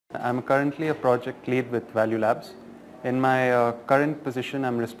I'm currently a project lead with Value Labs. In my current position,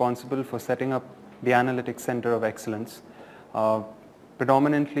 I'm responsible for setting up the Analytics Center of Excellence.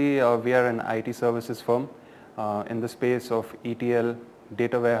 Predominantly, we are an IT services firm in the space of ETL,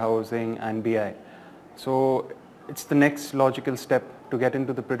 data warehousing, and BI. So it's the next logical step to get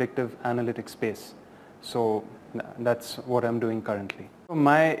into the predictive analytics space. So that's what I'm doing currently.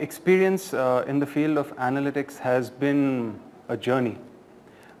 My experience in the field of analytics has been a journey.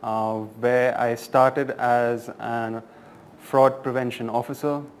 Where I started as a fraud prevention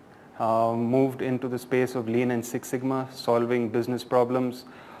officer, moved into the space of Lean and Six Sigma, solving business problems,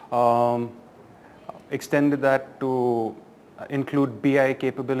 extended that to include BI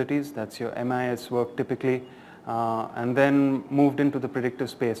capabilities, that's your MIS work typically, and then moved into the predictive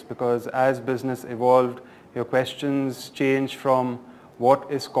space because as business evolved, your questions changed from what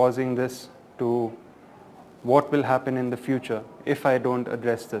is causing this to what will happen in the future if I don't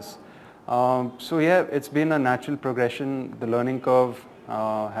address this. So yeah, it's been a natural progression. The learning curve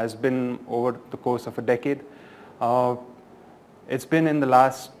has been over the course of a decade. It's been in the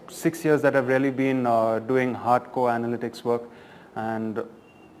last 6 years that I've really been doing hardcore analytics work, and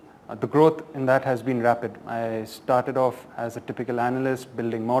the growth in that has been rapid. I started off as a typical analyst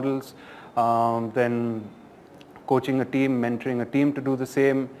building models, then coaching a team, mentoring a team to do the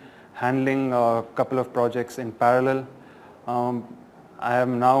same, handling a couple of projects in parallel. I have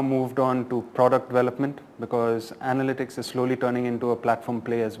now moved on to product development because analytics is slowly turning into a platform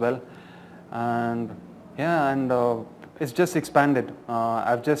play as well. And yeah, it's just expanded.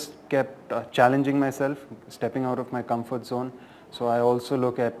 I've just kept challenging myself, stepping out of my comfort zone. So I also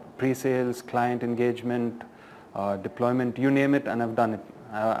look at pre-sales, client engagement, deployment, you name it, and I've done it.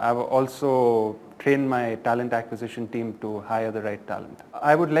 I've also trained my talent acquisition team to hire the right talent.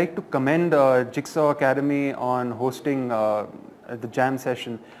 I would like to commend Jigsaw Academy on hosting the jam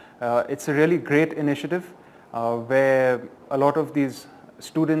session. It's a really great initiative where a lot of these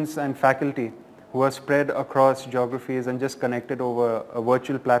students and faculty who are spread across geographies and just connected over a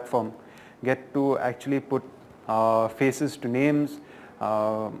virtual platform get to actually put faces to names,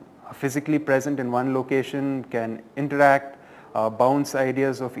 physically present in one location, can interact, bounce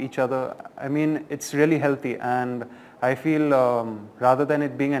ideas of each other. I mean, it's really healthy, and I feel rather than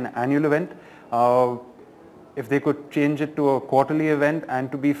it being an annual event, if they could change it to a quarterly event,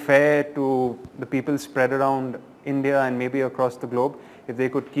 and to be fair to the people spread around India and maybe across the globe, if they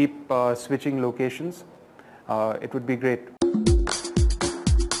could keep switching locations, it would be great.